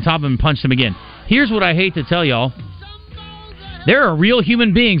he got on top of him and punched him again. Here's what I hate to tell y'all. There are real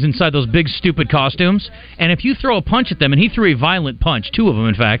human beings inside those big, stupid costumes, and if you throw a punch at them, and he threw a violent punch, two of them,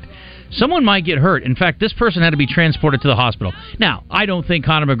 in fact, someone might get hurt. In fact, this person had to be transported to the hospital. Now, I don't think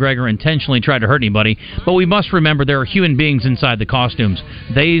Conor McGregor intentionally tried to hurt anybody, but we must remember there are human beings inside the costumes.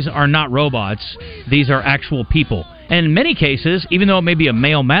 These are not robots. These are actual people. And in many cases, even though it may be a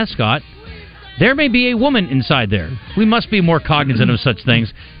male mascot, there may be a woman inside there. We must be more cognizant of such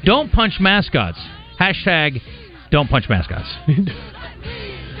things. Don't punch mascots. Hashtag don't punch mascots.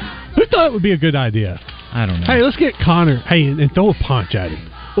 Who thought it would be a good idea? I don't know. Hey, let's get Conor, and throw a punch at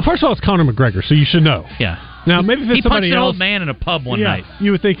him. Well, first of all, it's Conor McGregor, so you should know. Yeah. Now, maybe if it's he somebody punched an else, old man in a pub one night.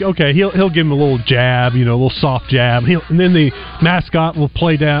 You would think, okay, he'll give him a little jab, a little soft jab, and then the mascot will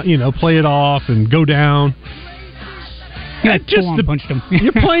play it off and go down. Yeah, punched him.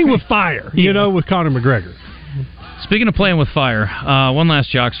 You're playing with fire, with Conor McGregor. Speaking of playing with fire, one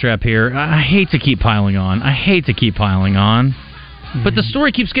last jockstrap here. I hate to keep piling on. But the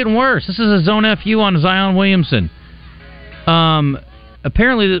story keeps getting worse. This is a zone FU on Zion Williamson.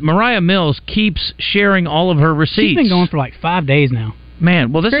 Apparently, Mariah Mills keeps sharing all of her receipts. She's been going for like 5 days now.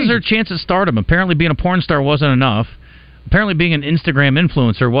 Man, well, this is her chance at stardom. Apparently, being a porn star wasn't enough. Apparently, being an Instagram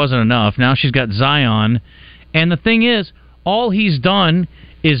influencer wasn't enough. Now she's got Zion. And the thing is, all he's done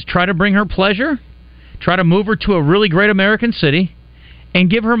is try to bring her pleasure, try to move her to a really great American city,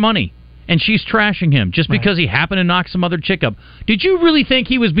 and give her money. And she's trashing him just because he happened to knock some other chick up. Did you really think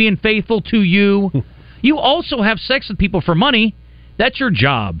he was being faithful to you? You also have sex with people for money. That's your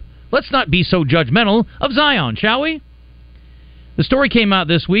job. Let's not be so judgmental of Zion, shall we? The story came out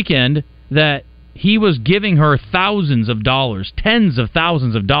this weekend that he was giving her thousands of dollars, tens of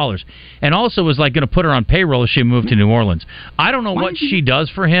thousands of dollars, and also was like going to put her on payroll if she moved to New Orleans. I don't know what she does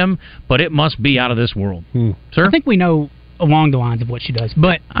for him, but it must be out of this world. Sir? I think we know along the lines of what she does,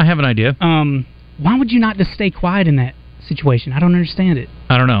 but I have an idea. Why would you not just stay quiet in that situation? I don't understand it.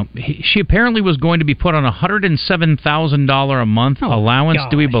 I don't know. She apparently was going to be put on a $107,000 a month allowance.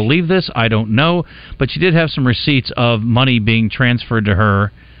 gosh. Do we believe this? I don't know. But she did have some receipts of money being transferred to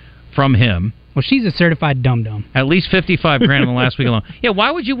her from him. Well, she's a certified dum-dum. At least $55,000 in the last week alone. Yeah,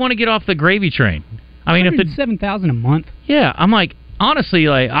 why would you want to get off the gravy train? I mean, if $7,000 a month. Yeah, I'm like, honestly,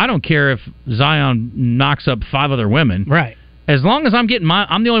 like, I don't care if Zion knocks up 5 other women. Right. As long as I'm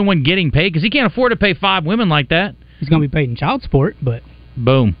the only one getting paid, because he can't afford to pay 5 women like that. He's going to be paid in child support, but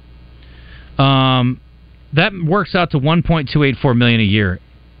boom. That works out to $1.284 million a year.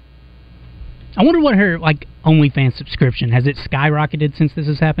 I wonder what her OnlyFans subscription has. It skyrocketed since this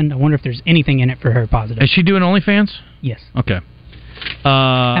has happened? I wonder if there's anything in it for her positive. Is she doing OnlyFans? Yes. Okay.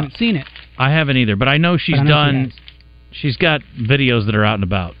 I haven't seen it. I haven't either, but I know she's done. She's got videos that are out and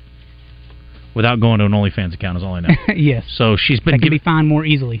about without going to an OnlyFans account. Is all I know. Yes. So she's been be found more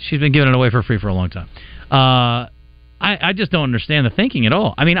easily. She's been giving it away for free for a long time. I just don't understand the thinking at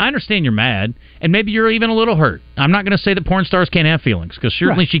all. I mean, I understand you're mad, and maybe you're even a little hurt. I'm not going to say that porn stars can't have feelings, because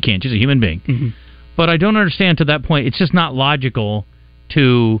certainly she can. She's a human being. Mm-hmm. But I don't understand to that point. It's just not logical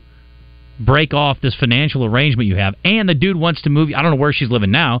to break off this financial arrangement you have. And the dude wants to move. I don't know where she's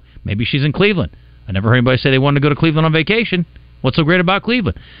living now. Maybe she's in Cleveland. I never heard anybody say they wanted to go to Cleveland on vacation. What's so great about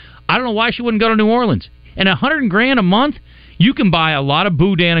Cleveland? I don't know why she wouldn't go to New Orleans. And $100,000 a month, you can buy a lot of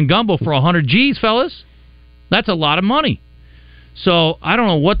boudin and gumbo for 100 G's, fellas. That's a lot of money. So I don't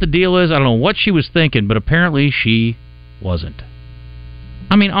know what the deal is. I don't know what she was thinking, but apparently she wasn't.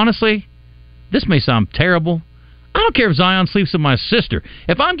 I mean, honestly, this may sound terrible. I don't care if Zion sleeps with my sister.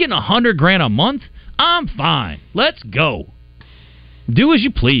 If I'm getting $100,000 a month, I'm fine. Let's go. Do as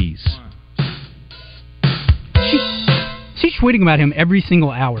you please. She's tweeting about him every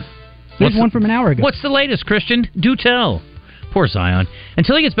single hour. There's one from an hour ago. What's the latest, Christian? Do tell. Poor Zion.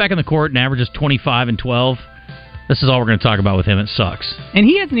 Until he gets back in the court and averages 25 and 12, this is all we're going to talk about with him. It sucks. And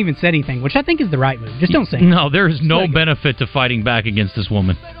he hasn't even said anything, which I think is the right move. Just don't say No, there is no benefit to fighting back against this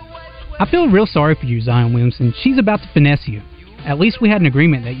woman. I feel real sorry for you, Zion Williamson. She's about to finesse you. At least we had an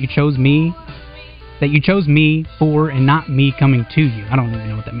agreement that you chose me for and not me coming to you. I don't even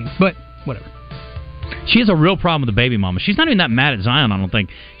know what that means, but whatever. She has a real problem with the baby mama. She's not even that mad at Zion, I don't think.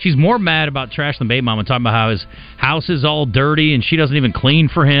 She's more mad about trashing the baby mama, talking about how his house is all dirty and she doesn't even clean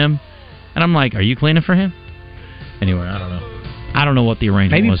for him. And I'm like, are you cleaning for him? Anyway, I don't know. I don't know what the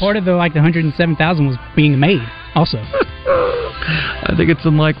arrangement was. Maybe part of the $107,000 was being made also. I think it's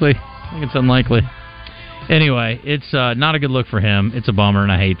unlikely. Anyway, it's not a good look for him. It's a bummer,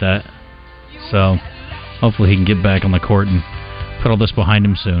 and I hate that. So hopefully he can get back on the court and put all this behind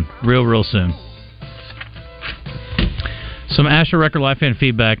him soon. Real soon. Some Asher Record Life fan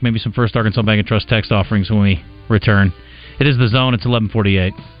feedback, maybe some First Arkansas Bank and Trust text offerings when we return. It is The Zone. It's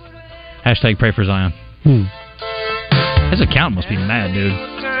 11:48. Hashtag pray for Zion. His account must be mad, dude.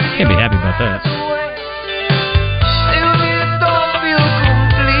 Can't be happy about that.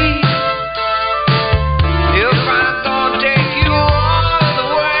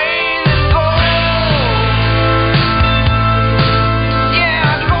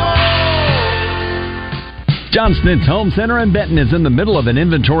 Johnston's Home Center in Benton is in the middle of an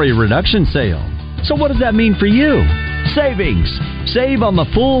inventory reduction sale. So what does that mean for you? Savings. Save on the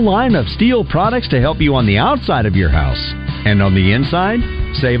full line of steel products to help you on the outside of your house. And on the inside,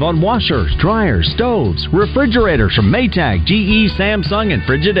 save on washers, dryers, stoves, refrigerators from Maytag, GE, Samsung, and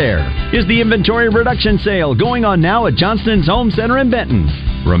Frigidaire. Is the inventory reduction sale going on now at Johnston's Home Center in Benton?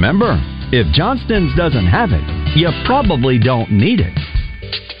 Remember, if Johnston's doesn't have it, you probably don't need it.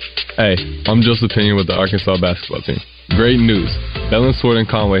 Hey, I'm Joseph Pinion with the Arkansas basketball team. Great news. Bell & Sword in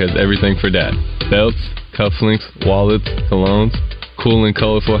Conway has everything for dad. Belts, cufflinks, wallets, colognes, cool and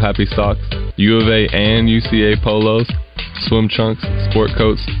colorful happy socks, U of A and UCA polos, swim trunks, sport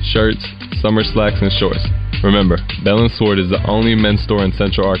coats, shirts, summer slacks, and shorts. Remember, Bell & Sword is the only men's store in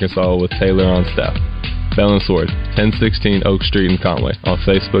Central Arkansas with Taylor on staff. Bell & Sword, 1016 Oak Street in Conway, on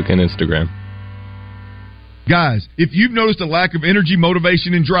Facebook and Instagram. Guys, if you've noticed a lack of energy,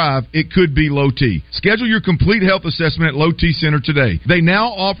 motivation, and drive, it could be low T. Schedule your complete health assessment at Low T Center today. They now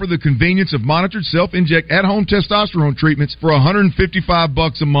offer the convenience of monitored self-inject at-home testosterone treatments for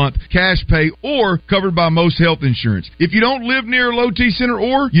 $155 a month, cash pay, or covered by most health insurance. If you don't live near a Low T Center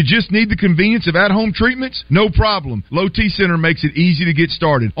or you just need the convenience of at-home treatments, no problem. Low T Center makes it easy to get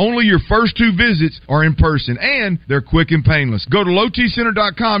started. Only your first 2 visits are in person, and they're quick and painless. Go to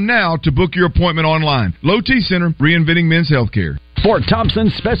lowtcenter.com now to book your appointment online. Low T Center, reinventing men's healthcare. Fort Thompson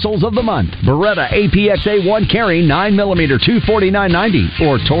specials of the month: Beretta APXA1 carry 9mm $249.90,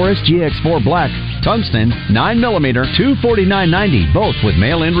 or Taurus GX4 Black Tungsten 9mm $249.90, both with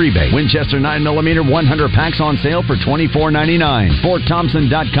mail-in rebate. Winchester 9mm 100 packs on sale for $24.99.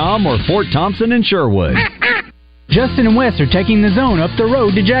 FortThompson.com or Fort Thompson in Sherwood. Justin and Wes are taking the Zone up the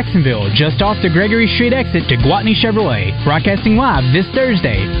road to Jacksonville, just off the Gregory Street exit to Gwatney Chevrolet. Broadcasting live this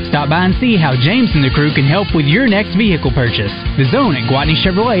Thursday. Stop by and see how James and the crew can help with your next vehicle purchase. The Zone at Gwatney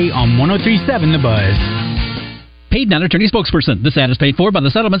Chevrolet on 103.7 The Buzz. Paid non-attorney spokesperson. This ad is paid for by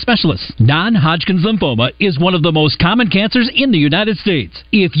the settlement specialists. Non-Hodgkin's lymphoma is one of the most common cancers in the United States.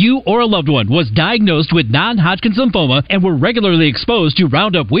 If you or a loved one was diagnosed with non-Hodgkin's lymphoma and were regularly exposed to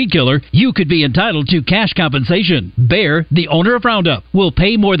Roundup Weed Killer, you could be entitled to cash compensation. Bayer, the owner of Roundup, will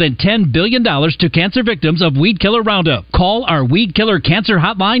pay more than $10 billion to cancer victims of Weed Killer Roundup. Call our Weed Killer Cancer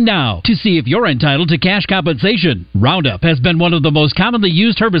Hotline now to see if you're entitled to cash compensation. Roundup has been one of the most commonly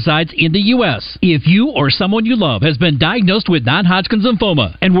used herbicides in the U.S. If you or someone you love has been diagnosed with non-Hodgkin's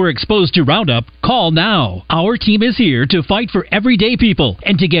lymphoma and were exposed to Roundup, call now. Our team is here to fight for everyday people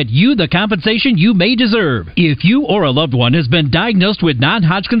and to get you the compensation you may deserve. If you or a loved one has been diagnosed with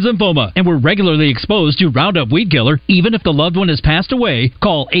non-Hodgkin's lymphoma and were regularly exposed to Roundup Weed Killer, even if the loved one has passed away,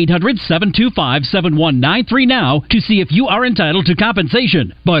 call 800-725-7193 now to see if you are entitled to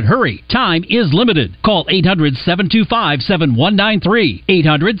compensation. But hurry, time is limited. Call 800-725-7193.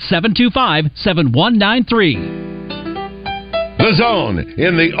 800-725-7193. The Zone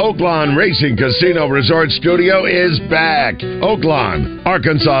in the Oaklawn Racing Casino Resort Studio is back. Oaklawn,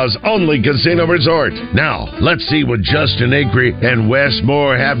 Arkansas's only casino resort. Now, let's see what Justin Acree and Wes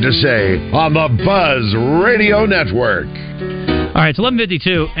Moore have to say on the Buzz Radio Network. All right, it's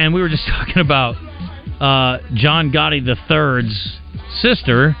 11:52, and we were just talking about John Gotti III's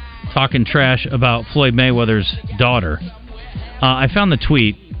sister talking trash about Floyd Mayweather's daughter. I found the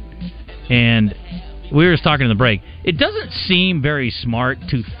tweet, and we were just talking in the break. It doesn't seem very smart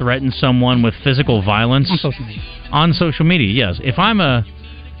to threaten someone with physical violence on social media. On social media, yes. If I'm a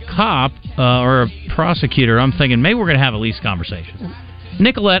cop or a prosecutor, I'm thinking maybe we're going to have at least conversation.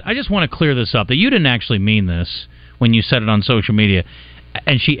 Nicolette, I just want to clear this up, that you didn't actually mean this when you said it on social media.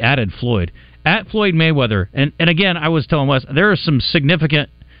 And she added Floyd. At Floyd Mayweather, and again, I was telling Wes, there are some significant,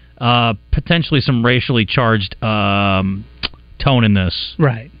 potentially some racially charged tone in this.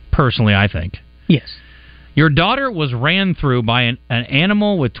 Right. Personally, I think. Yes. Your daughter was ran through by an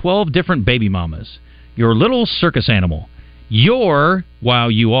animal with 12 different baby mamas. Your little circus animal. You're,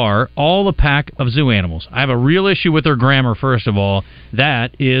 while you are, all a pack of zoo animals. I have a real issue with her grammar, first of all.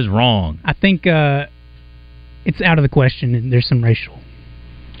 That is wrong. I think it's out of the question, and there's some racial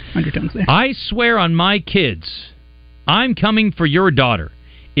undertones there. I swear on my kids, I'm coming for your daughter.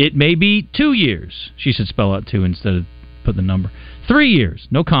 It may be 2 years. She should spell out 2 instead of put the number. 3 years,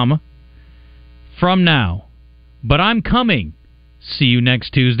 no comma. From now. But I'm coming. See you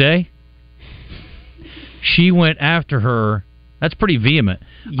next Tuesday. She went after her. That's pretty vehement.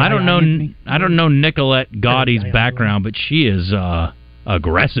 I don't know Nicolette Gotti's background, but she is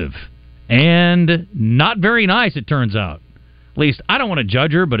aggressive and not very nice, it turns out. At least I don't want to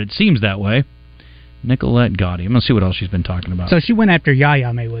judge her, but it seems that way. Nicolette Gotti. I'm going to see what else she's been talking about. So she went after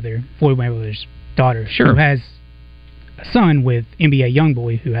Yaya Mayweather, Floyd Mayweather's daughter, sure, who has a son with NBA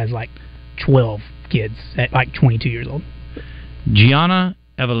Youngboy, who has like 12 kids at like 22 years old. Gianna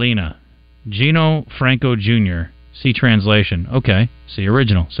Evelina, Gino Franco Jr. See translation. Okay. See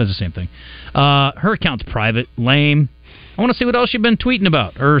original. Says the same thing. Her account's private. Lame. I want to see what else she's been tweeting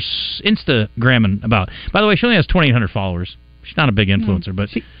about or Instagramming about. By the way, she only has 2,800 followers. She's not a big influencer, but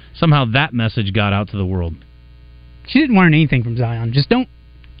somehow that message got out to the world. She didn't learn anything from Zion. Just don't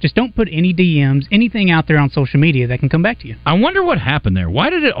put any DMs, anything out there on social media that can come back to you. I wonder what happened there.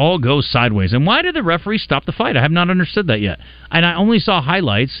 Why did it all go sideways? And why did the referee stop the fight? I have not understood that yet. And I only saw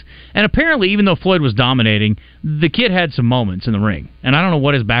highlights. And apparently, even though Floyd was dominating, the kid had some moments in the ring. And I don't know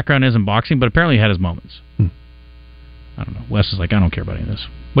what his background is in boxing, but apparently he had his moments. I don't know. Wes is like, I don't care about any of this.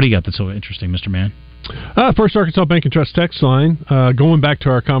 What do you got that's so interesting, Mr. Mann? First Arkansas Bank and Trust text line. Going back to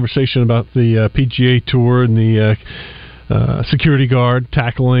our conversation about the PGA Tour and the security guard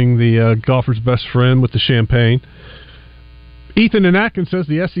tackling the golfer's best friend with the champagne. Ethan in Atkins says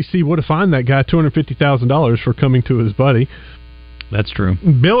the SEC would have fined that guy $250,000 for coming to his buddy. That's true.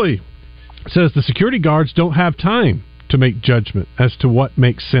 Billy says the security guards don't have time to make judgment as to what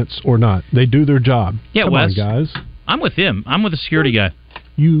makes sense or not. They do their job. Yeah, Come Wes, on, guys. I'm with him. I'm with the security guy.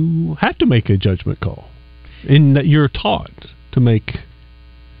 You have to make a judgment call. In that you're taught to make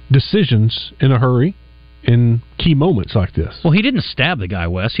decisions in a hurry in key moments like this. Well, he didn't stab the guy,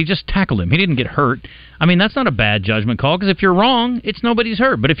 Wes. He just tackled him. He didn't get hurt. I mean, that's not a bad judgment call, because if you're wrong, it's nobody's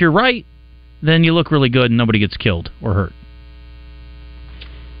hurt. But if you're right, then you look really good and nobody gets killed or hurt.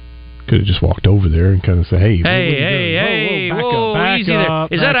 Could have just walked over there and kind of say, hey, whoa, back easy up,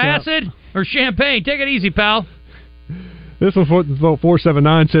 there. Is that back up. acid or champagne? Take it easy, pal. This one,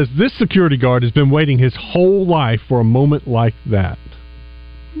 479, says, this security guard has been waiting his whole life for a moment like that.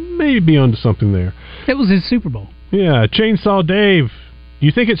 Maybe onto something there. It was his Super Bowl. Yeah, Chainsaw Dave.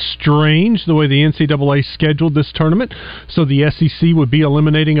 You think it's strange the way the NCAA scheduled this tournament so the SEC would be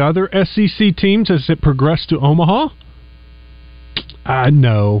eliminating other SEC teams as it progressed to Omaha?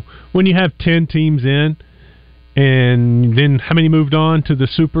 No. When you have 10 teams in, and then how many moved on to the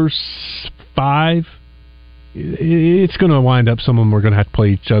Supers? 5? It's going to wind up, some of them are going to have to play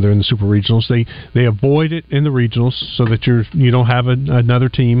each other in the Super Regionals. They avoid it in the regionals so that you don't have another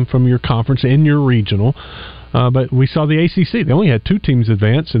team from your conference in your regional. But we saw the ACC. They only had 2 teams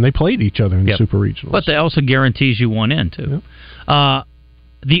advance, and they played each other in the Super Regionals. But they also guarantees you one in, too. Yep.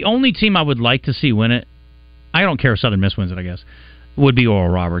 The only team I would like to see win it, I don't care if Southern Miss wins it, I guess, would be Oral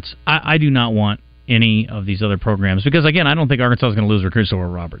Roberts. I do not want any of these other programs because, again, I don't think Arkansas is going to lose recruits to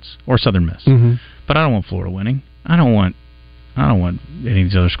Oral Roberts or Southern Miss. Mm-hmm. But I don't want Florida winning. I don't want any of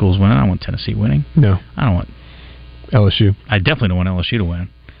these other schools winning. I don't want Tennessee winning. No. I don't want LSU. I definitely don't want LSU to win.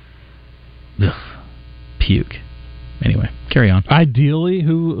 Ugh. Puke. Anyway, carry on. Ideally,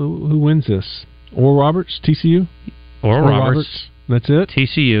 who wins this? Oral Roberts, TCU? Oral Roberts. That's it?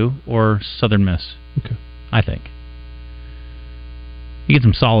 TCU or Southern Miss. Okay. I think. You get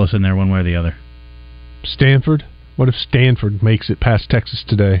some solace in there one way or the other. Stanford? What if Stanford makes it past Texas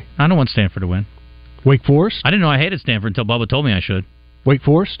today? I don't want Stanford to win. Wake Forest? I didn't know I hated Stanford until Bubba told me I should. Wake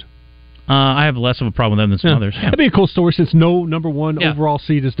Forest? I have less of a problem with them than some others. Yeah. That'd be a cool story since no number 1 overall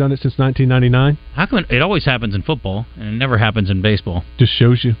seed has done it since 1999. How come it always happens in football and it never happens in baseball? Just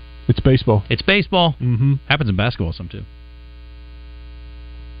shows you. It's baseball. It's baseball. Mm-hmm. Happens in basketball some too.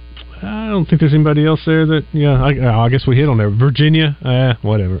 I don't think there's anybody else there that, I guess we hit on there. Virginia,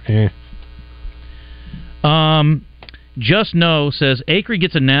 whatever. Just Know says, Acree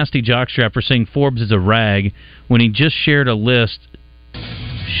gets a nasty jockstrap for saying Forbes is a rag when he just shared a list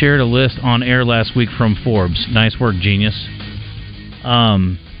on air last week from Forbes. Nice work, genius.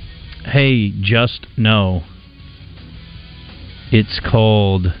 Hey, Just Know. It's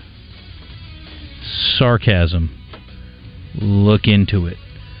called sarcasm. Look into it.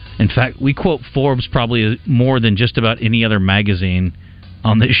 In fact, we quote Forbes probably more than just about any other magazine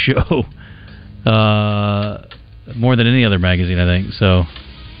on this show. More than any other magazine, I think. So,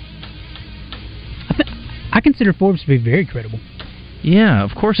 I consider Forbes to be very credible. Yeah,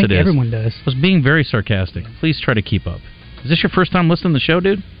 of course it is. Everyone does. I was being very sarcastic. Please try to keep up. Is this your first time listening to the show,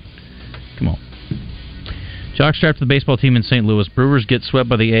 dude? Come on. Jockstrap to the baseball team in St. Louis. Brewers get swept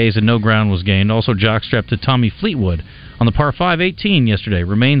by the A's and no ground was gained. Also jockstrap to Tommy Fleetwood on the par 5 18 yesterday.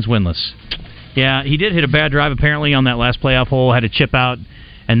 Remains winless. Yeah, he did hit a bad drive apparently on that last playoff hole. Had to chip out.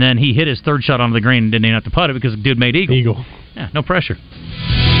 And then he hit his third shot onto the green and didn't even have to putt it because the dude made eagle. Yeah, no pressure.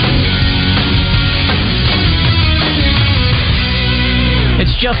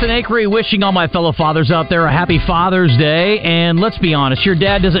 It's Justin Acree wishing all my fellow fathers out there a happy Father's Day. And let's be honest, your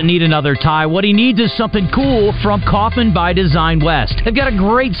dad doesn't need another tie. What he needs is something cool from Kaufman by Design West. They've got a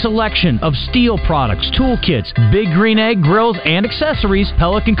great selection of steel products, toolkits, Big Green Egg grills and accessories,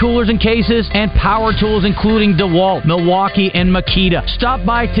 Pelican coolers and cases, and power tools including DeWalt, Milwaukee, and Makita. Stop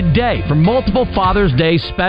by today for multiple Father's Day specials.